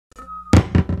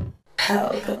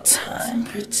Pelpa time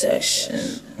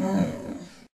protection.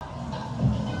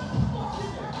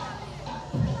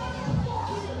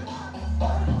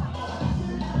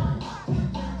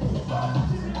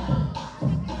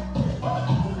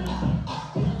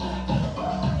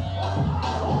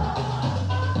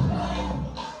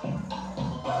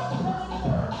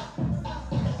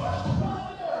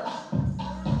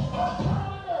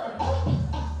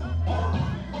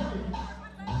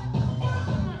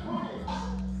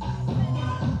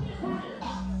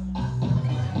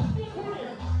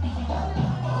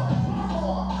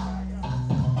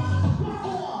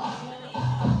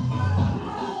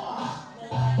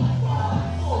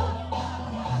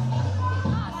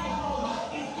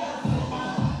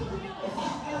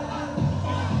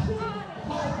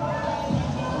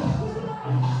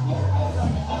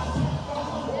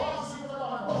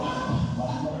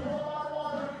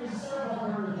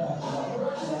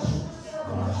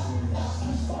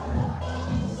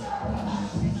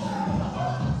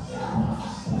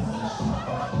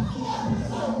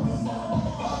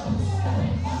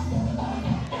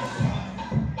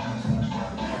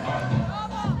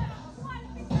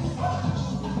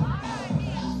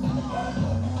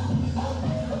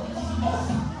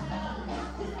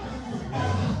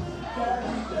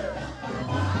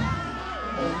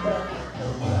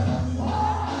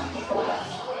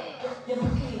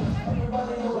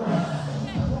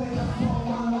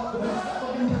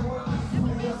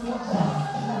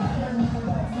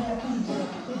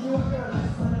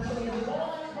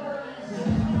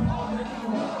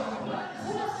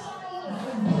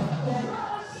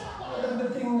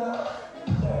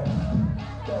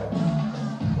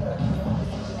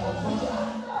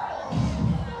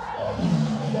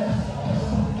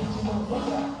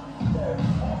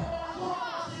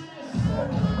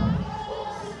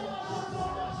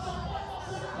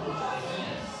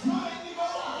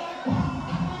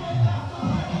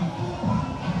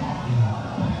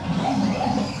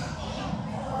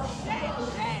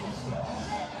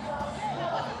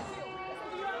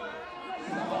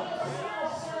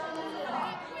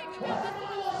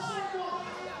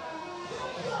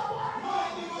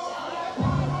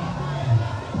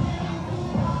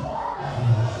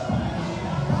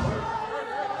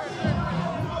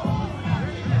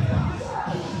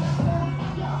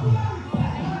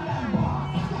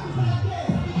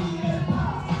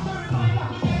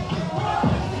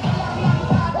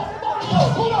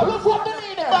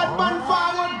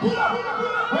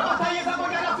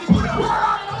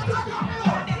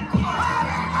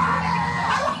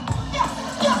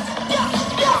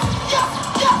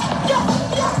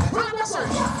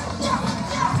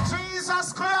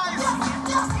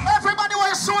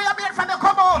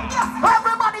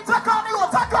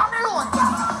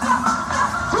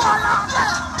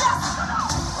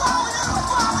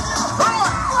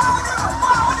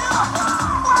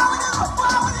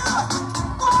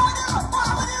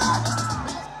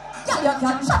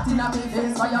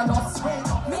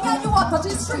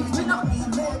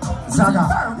 Zaga,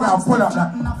 yeah, pull up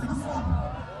that.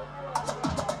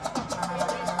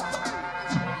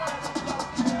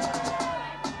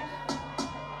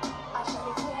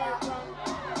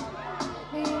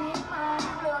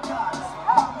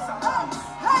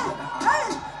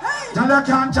 You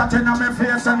can't chat in my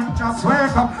face and just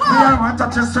wake up. You want to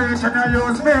touch the street and you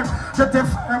use me. Get the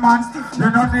man, you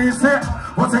don't need it.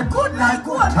 Was it good like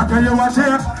good? I tell you what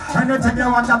shake. Anything you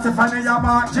want to Tiffany, your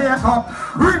man Jacob.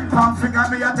 Ring pump finger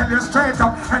me, I tell you straight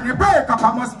up. And you break up,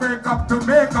 I must break up to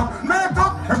make up. Make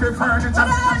up, every furniture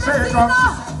and shake up.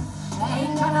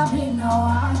 Ain't gonna be no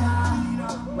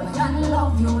other. We can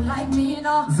love you like me,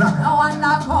 no. No one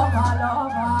that cover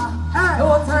lover.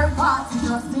 No third party,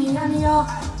 just me and you.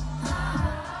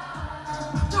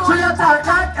 So you talk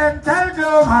like and tell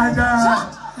you, my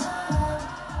girl.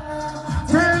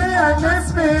 Till the end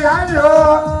it's me and you.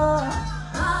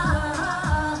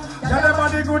 Tell the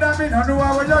body good and me don't know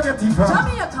where you get it from.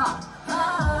 Jamaica.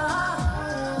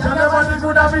 Tell the body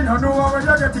good and me don't know where you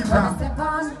get it from. Step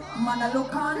on, man I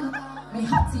look on. Me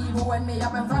hot even when me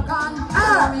have a frack on.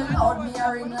 Me loud, me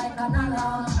a ring like an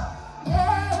alarm.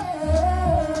 Yes.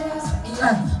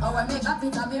 Oh, I make a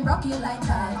fit and me rock it like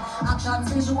that. Action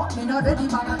visual, me not ready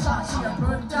for a shot. She a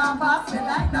good jump pass me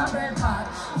like no red pot.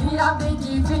 Me a big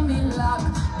gift in me lock.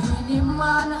 Beenie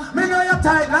man. Me know you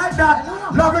tight like that.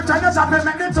 Love it when you chop it,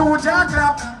 make the two jaw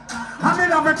clap. And me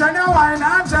love it when you wine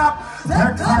and chop.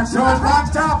 Take that show back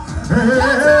top.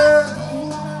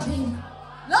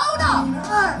 Louder.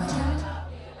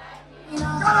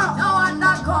 No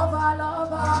undercover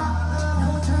lover. No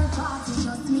third party,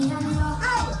 just me and you.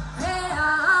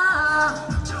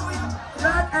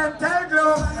 That and tell you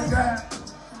again.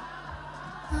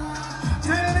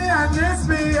 and it's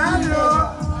me and you.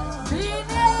 Beenie!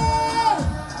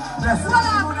 Bless Hold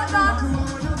on, I'm done.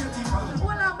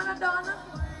 Hold on, I'm done.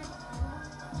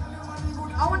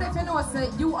 I wonder if you know, say,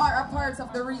 you are a part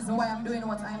of the reason why I'm doing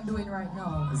what I'm doing right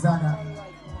now. Zana.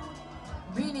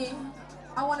 Beenie,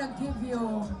 I want to give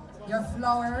you your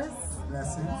flowers.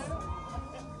 Blessings.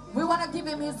 We want to give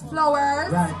him his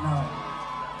flowers. Right now.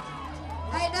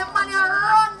 Hey, them money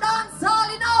run dance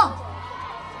all, you know.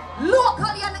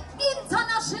 Locally and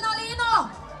internationally, you know.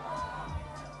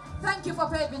 Thank you for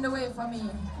paving the way for me.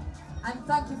 And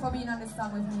thank you for being on this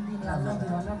song with me, Beenie. I love you,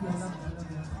 I love you, I love you, I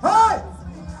love you. Hey!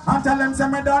 And tell them say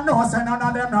me don't know, say none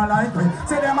of them not like me.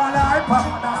 Say them all like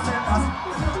Papa, that's it,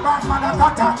 that's bad man, I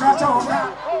got to catch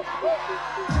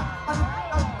over.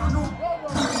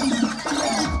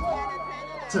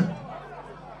 See,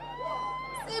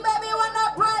 baby, when the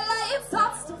bright light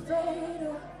starts to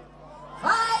fade,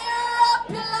 fire up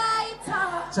your lighter.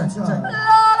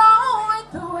 Blow on with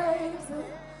the waves.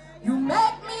 You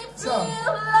make me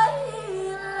feel like.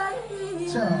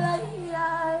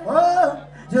 Oh,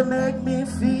 you make me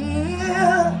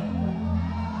feel.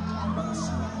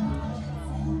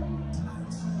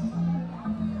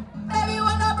 Baby,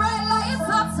 when the bright light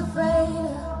starts to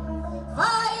fade,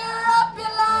 fire up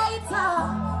your lighter.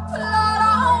 Blow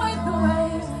on with the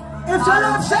waves. If you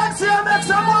love Shenseea, make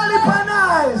some money for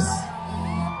nice.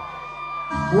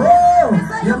 Whoa,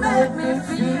 you make me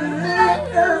feel.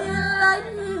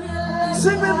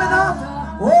 Sing with me now.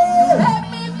 Whoa.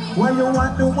 When you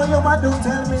want to,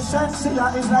 tell me Shenseea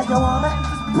is like you want me.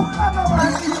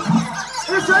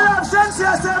 If you love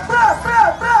Shenseea, say blah, blah,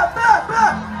 blah, blah,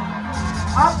 blah.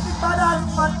 Happy bad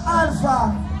alpha.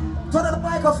 Turn on the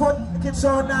microphone, make it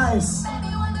so nice.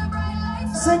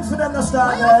 Sing for them to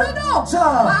start there.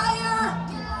 Sure.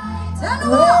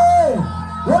 Hey,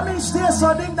 what me stay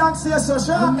so, ding dong stay so,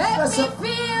 sure.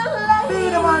 Be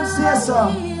the man stay so.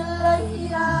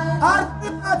 And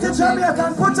if you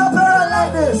Jamaican, put up her hand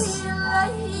like this.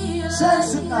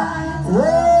 Shenseea.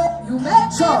 Whoa.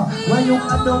 Sure. When you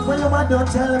want to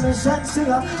tell me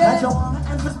Shenseea, like you want me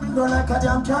to go like a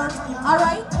damn cat.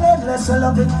 Alright. Endless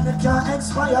loving and it can't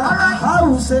expire. Alright. I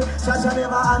will say, Jaja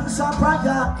never answer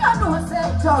prayer. You know, say,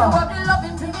 you will be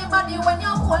loving to me body when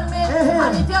you hold me.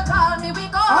 And if you call me, we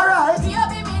go. Alright.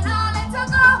 Baby, me now let you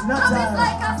go. Love is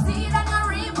like a seed and you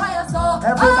reap by your soul.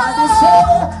 Everybody say,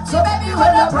 so baby,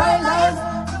 when the bright light.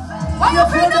 What you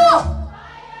feel now?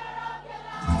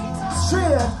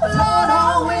 Straight. Lord,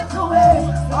 on with the way.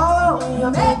 Oh, You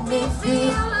make me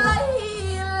feel like.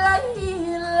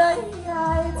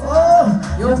 oh,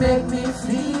 You make me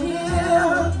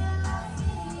feel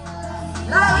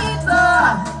like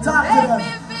Talk to make them. me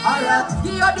feel. Alright.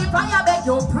 Give you the fire, beg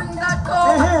you bring that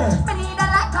cold. Me need a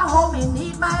like a home, me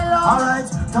need my love. Alright,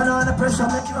 turn on the pressure,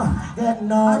 make you get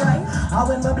no. Alright. I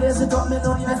when my blaze it up, me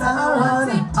know you I never want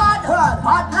it run.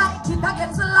 hot like it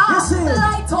against the law. You see it?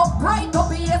 Light up, bright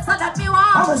up, yes, so that me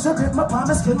want. I wish I grip my palm,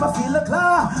 my skin, my feel the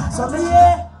claw. So me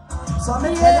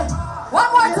One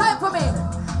more time for me.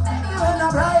 When the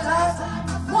bright light.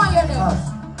 One year then.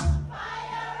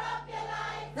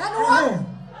 Then what?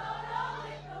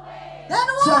 Then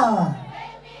what? Sure.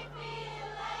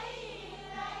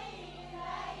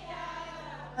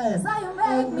 So you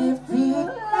make me feel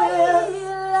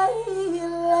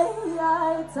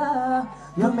lighter.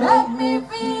 You make me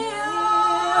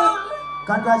feel.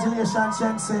 Congratulations,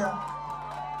 Shenseea.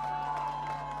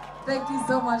 Thank you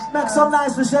so much. Make some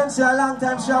nice for Shenseea, a long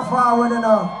time she a forward, you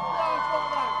know.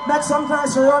 Make some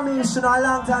nice for Ramesh, you know, a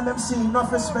long time MC.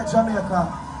 Enough respect,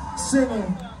 Jamaica.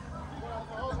 Singing.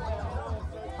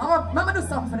 I'm gonna do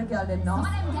something for the girl then, no?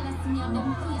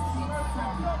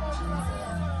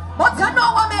 But you know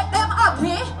what make them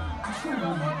happy?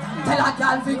 Tell a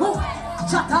girl fi go.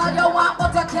 Chat all you want,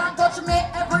 but you can't touch me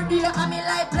every day. And me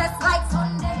like blessed like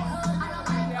Sunday.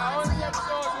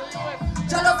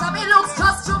 Jealous of me looks,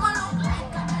 just to my look.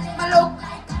 My look,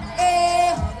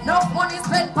 enough money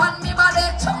spent on me body.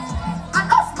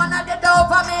 Enough man at the door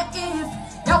for me if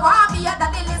you want me,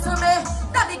 daddy listen me.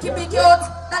 Daddy keep me cute,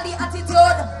 daddy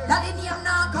attitude, daddy name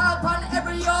now call upon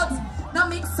every youth. No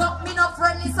mix up, me no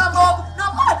friendly some up. No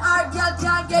more hard girl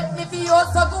can't get me for you.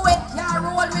 So go ahead, can't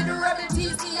roll with the rebel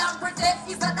TC and protect.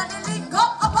 He said that the link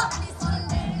up on this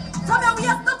Sunday. From your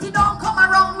waist, nothing don't come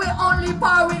around. We only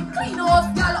power with clean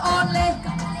house girl only.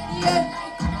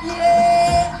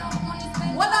 Yeah.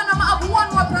 Well, I have one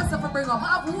more person for bring up.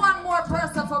 I have one more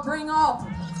person for bring up.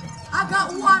 I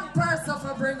got one person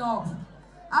for bring up.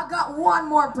 I got one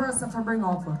more person for bring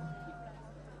up.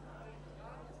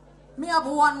 Me have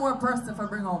one more person for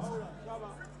bring up.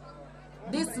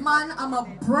 This man, I'm a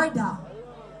brother.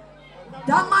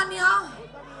 That man, yeah,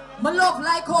 My love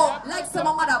like some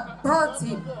mother birthed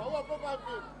him.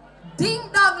 Ding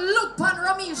Dong looked on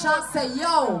Ramesh and say,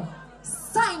 yo,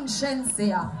 sign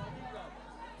Shenseea.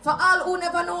 For all who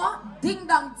never know, Ding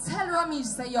Dong tell Ramesh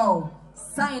say, yo,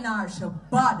 sign her, she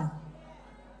bad.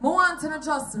 I want to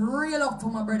just reel up to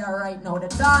my brother right now, the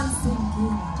dancing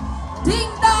king.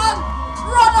 Ding Dong,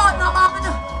 run out now, man.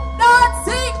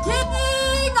 Dancing king!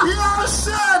 Yo,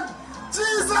 shit!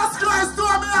 Jesus Christ, do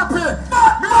me happy!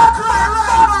 Me not cry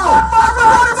right now!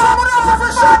 Everybody from the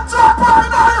official jump up in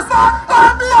the wrist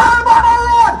and be all on the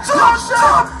road! Jump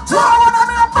shit! Jump on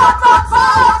me and back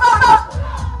fire!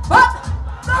 But,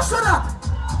 dash it up!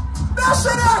 Dash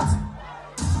it up!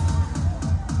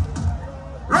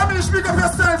 Ramesh, pick up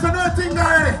yourself and nothing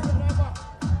already!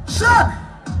 Shit!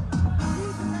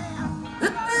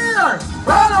 In the ear!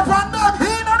 All up on them!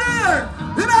 In the ear!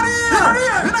 In the ear!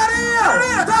 In the ear!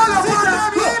 All up on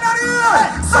them! In the ear!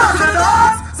 Circle the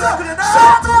dance! Circle the dance!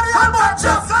 Shout to the elbow!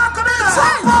 Jump! Circle the dance!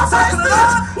 Circle the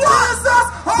dance! Jesus!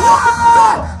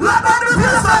 Oh! Let them be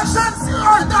peace and Shenseea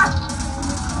like that!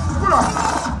 Pull up!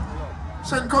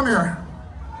 Shen, come here.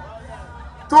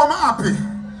 Though I'm happy,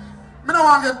 I don't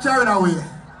want to get carried away.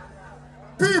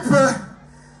 People,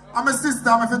 I'm a sister,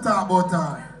 I'm if you talk about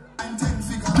her.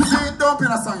 She ain't dumping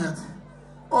a song yet.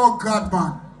 Oh God,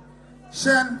 man.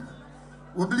 Shen,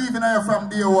 we believe in her from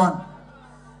day one.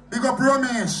 Big up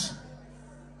Ramesh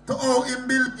to how him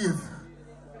believe.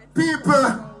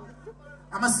 People,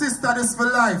 I'm a sister, this for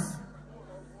life.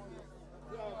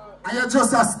 And you're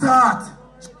just a start.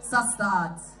 just a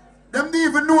start. Them don't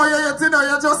even know you yet, you know,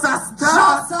 you're just a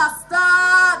start. Just a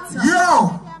start.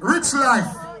 Yo, rich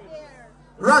life.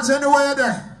 Roger, anywhere you're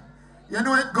there, you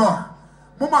know it go.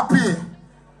 Mama pay.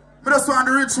 I just want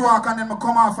the rich walk and then I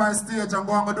come off our stage and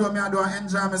go and do me and do and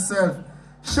enjoy myself.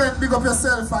 Shen, big up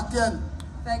yourself again.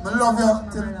 Thank I you love so you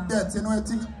much, till brother. death. You know, I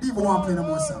think people want to play no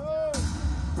more song.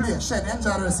 Play, Shen,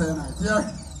 enjoy the rest of the night. Yeah?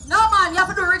 No man, you have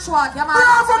to do rich walk, yeah man.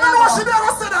 Bravo, I know she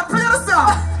never said that. Play the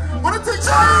song. What do you think?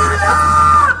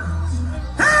 Jordan!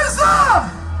 Hands up!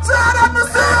 Jordan, me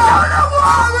see you!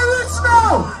 All we rich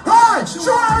now! Hey,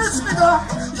 show a rich nigga!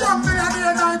 Young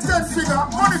millionaire, 9-10 figure.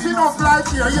 Money if you don't fly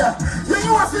here, yeah. Yeah,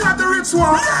 you want to have the rich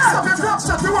one. Stop your drop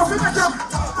shot, you want to make them.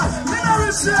 Me no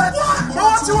rich yet. I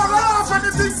want you to laugh when the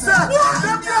thing said.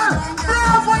 Them girl,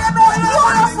 bravo, you know you're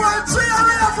wonderful. 3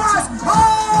 arena prize.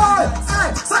 Oh! Hey,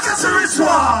 so get your rich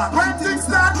one. When things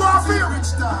start going for you.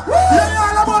 Yeah, you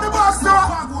all about the box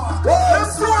now. Them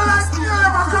slow like steel,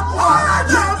 never come on.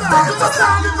 Yeah, man, just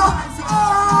down you go.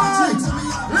 Oh!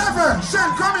 Level, Shen,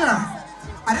 come here.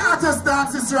 And the artist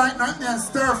dances right now and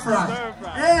stir fry.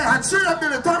 Yeah. And she a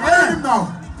Billy, turn on him now.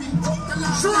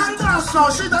 She a dance now,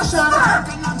 she the Shen.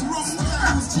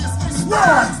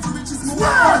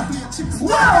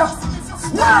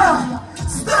 Wow!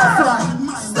 Stir fry!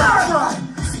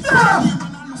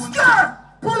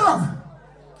 Pull up!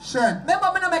 Shen.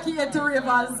 Remember me not making it to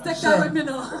rivers. Take that with me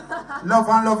now. Love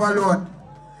and love alone.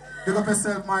 Big up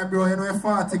yourself, my bro. You know you're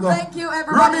 40 go. Thank you,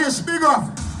 everybody. Ramesh, big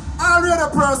up. All radio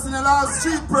personnel, all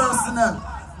street personnel.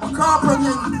 My corporate.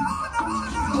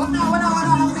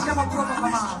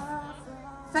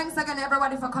 Thanks again,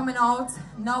 everybody, for coming out.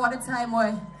 Now at the time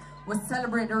we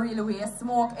celebrate the real way.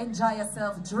 Smoke, enjoy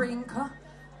yourself, drink,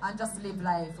 and just live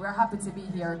life. We're happy to be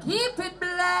here. Keep it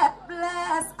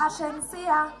blessed,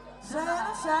 Shenseea.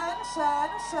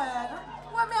 Shen.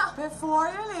 Before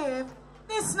you leave,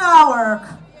 this now work.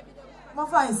 My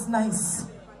voice nice.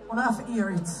 I don't have to hear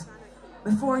it.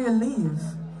 Before you leave,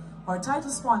 our title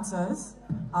sponsors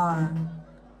are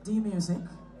D Music.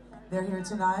 They're here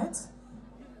tonight.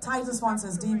 Title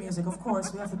sponsors D Music. Of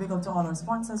course, we have to big up to all our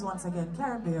sponsors once again.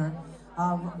 Caribbean,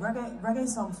 Reggae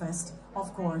Sumfest,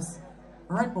 of course,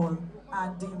 Red Bull,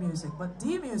 and D Music. But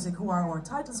D Music, who are our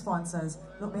title sponsors,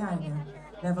 look behind you.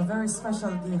 They have a very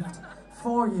special gift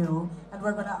for you, and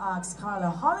we're going to ask Carla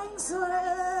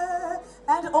Hollingsworth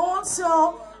and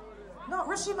also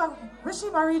Rishi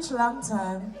Marich long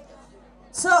time.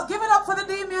 So give it up for the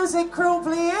D Music crew,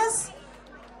 please.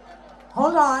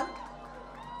 Hold on.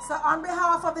 So on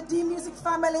behalf of the D Music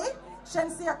family,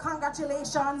 Shenseea,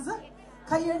 congratulations,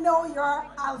 because you know you're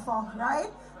alpha,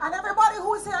 right? And everybody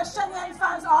who's here, Shenyan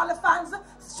fans, all the fans,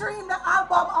 stream the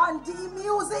album on D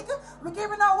Music. We're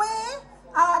giving away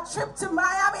a trip to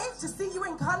Miami to see you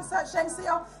in concert,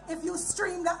 Shenseea, if you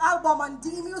stream the album on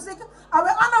D Music. And we're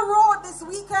on the road this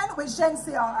weekend with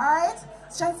Shenseea, all right?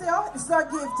 Shenseea, this is our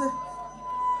gift.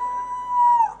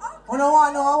 You know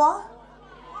what?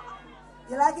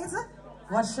 You like it?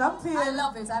 What champagne? I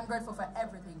love it. I'm grateful for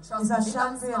everything. Trust It's me. a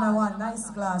champagne and one nice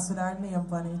glass with our name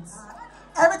on it.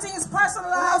 Everything is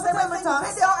personalized, everything,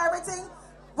 video, everything.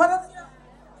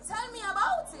 Tell me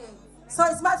about it. So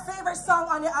it's my favorite song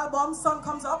on your album. Sun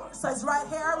Comes Up. So it's right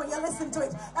here when you listen to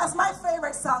it. That's my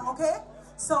favorite song, okay?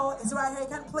 So it's right here. You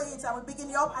can play it and we'll begin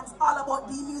you up. And it's all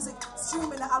about D Music.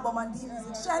 Streaming the album on D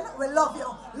Music. Shen, we love you.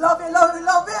 Love you, love you,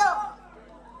 love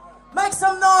you. Make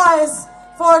some noise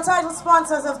for our title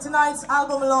sponsors of tonight's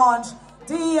album launch,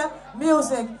 D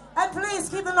Music. And please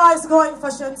keep the noise going for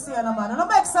Shenseea, no man. And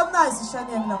make some noise to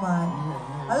Shenseea, no man.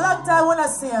 A long time when I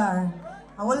see her.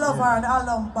 I will love her and all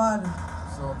them bad.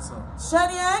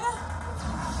 Shenseea,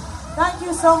 thank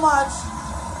you so much.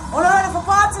 Are you ready for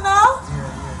party now?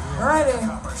 Yeah. Ready.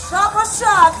 Shot for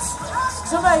shot.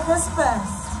 Jamaica's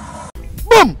best.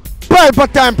 Boom!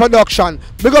 Pelpa Time Production.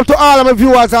 Big up to all of my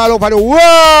viewers all over the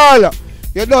world.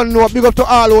 You don't know. Big up to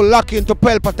all who lock into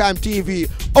Pelpa Time TV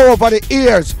over the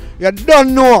years. You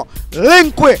don't know.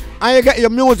 Link with and you get your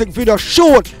music video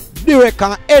shoot, direct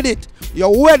and edit.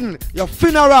 Your wedding, your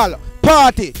funeral,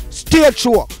 party, stage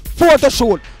show, photo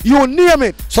shoot, you name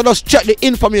it. So just check the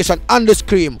information on the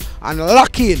screen and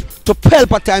lock in to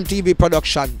Pelpa Time TV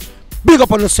Production. Big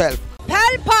up on yourself.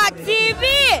 Pelpa TV!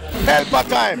 Pelpa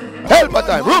Time! Pelpa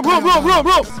Time! Room!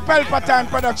 Pelpa Time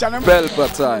Production.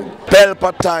 Pelpa Time.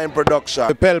 Pelpa Time Production.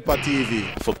 Pelpa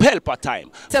TV. For Pelpa Time.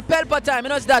 It's a Pelpa Time, you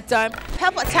know it's that time.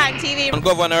 Pelpa Time TV. I'm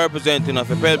governor representing of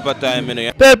Pelpa Time, you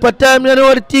know. Pelpa Time, you know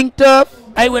what the thing tough?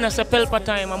 I when I say Pelpa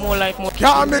Time, I'm more like more.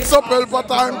 Can't mix up Pelpa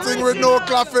Time thing with no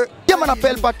coffee. Yeah, man, a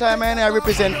Pelpa Time, and I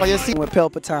represent for you. See, with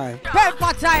Pelpa Time.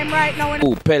 Pelpa Time right now.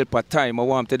 Oh, Pelpa Time, I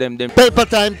want to them. Pelpa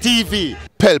Time TV.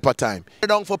 Pelpa Time.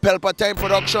 Down for Pelpa Time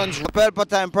Productions. Pelpa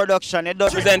Time Production. It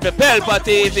does Represent for Pelpa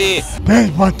TV.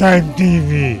 Pelpa Time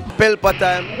TV. Pelpa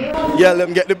Time. Yeah, let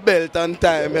them get the belt on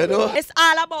time, you know. It's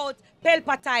all about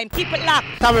Pelpa Time. Keep it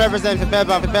locked. Time represent for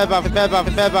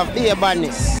Pelpa, be a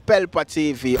badness. Pelpa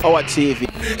TV, our TV.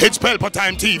 It's Pelpa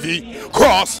Time TV.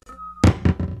 Cross.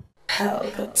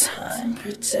 Pelpa Time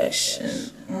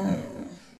Protection.